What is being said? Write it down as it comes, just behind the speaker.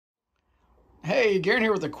Hey, Garen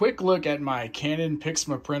here with a quick look at my Canon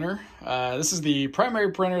PIXMA printer. This is the primary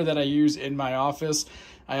printer that I use in my office.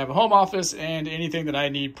 I have a home office and anything that I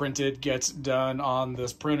need printed gets done on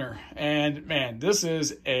this printer. And man, this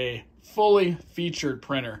is a fully featured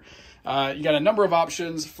printer. You got a number of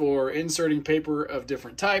options for inserting paper of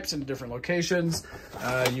different types in different locations.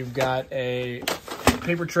 You've got a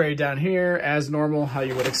paper tray down here as normal, how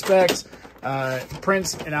you would expect.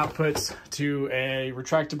 Prints and outputs to a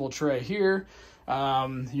retractable tray here.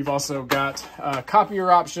 You've also got copier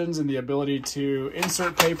options and the ability to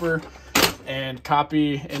insert paper and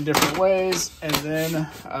copy in different ways. And then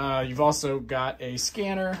you've also got a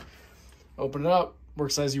scanner. Open it up,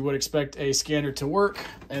 works as you would expect a scanner to work.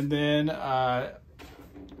 And then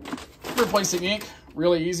replacing ink,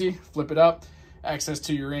 really easy. Flip it up, access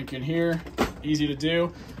to your ink in here, easy to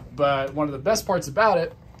do. But one of the best parts about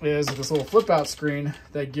it is this little flip out screen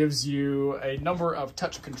that gives you a number of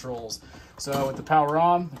touch controls. So with the power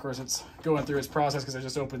on, of course it's going through its process because I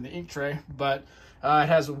just opened the ink tray, but it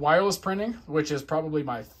has wireless printing, which is probably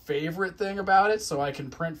my favorite thing about it. So I can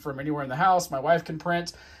print from anywhere in the house. My wife can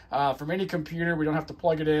print from any computer. We don't have to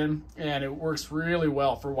plug it in, and it works really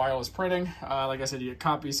well for wireless printing. Like I said, you get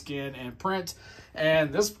copy, scan, and print.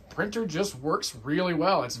 And this printer just works really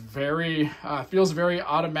well. It's feels very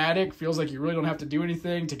automatic, feels like you really don't have to do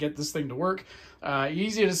anything to get this thing to work.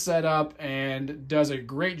 Easy to set up and does a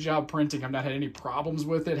great job printing. I've not had any problems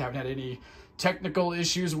with it, haven't had any technical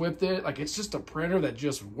issues with it. Like, it's just a printer that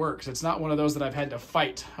just works. It's not one of those that I've had to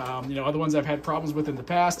fight. Other ones I've had problems with in the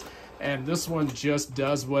past, and this one just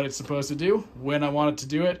does what it's supposed to do when I want it to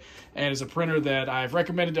do it. And it's a printer that I've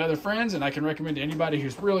recommended to other friends, and I can recommend to anybody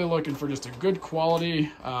who's really looking for just a good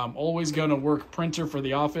quality, always gonna work printer for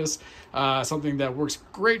the office. Something that works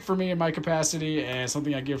great for me in my capacity, and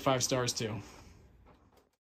something I give 5 stars to.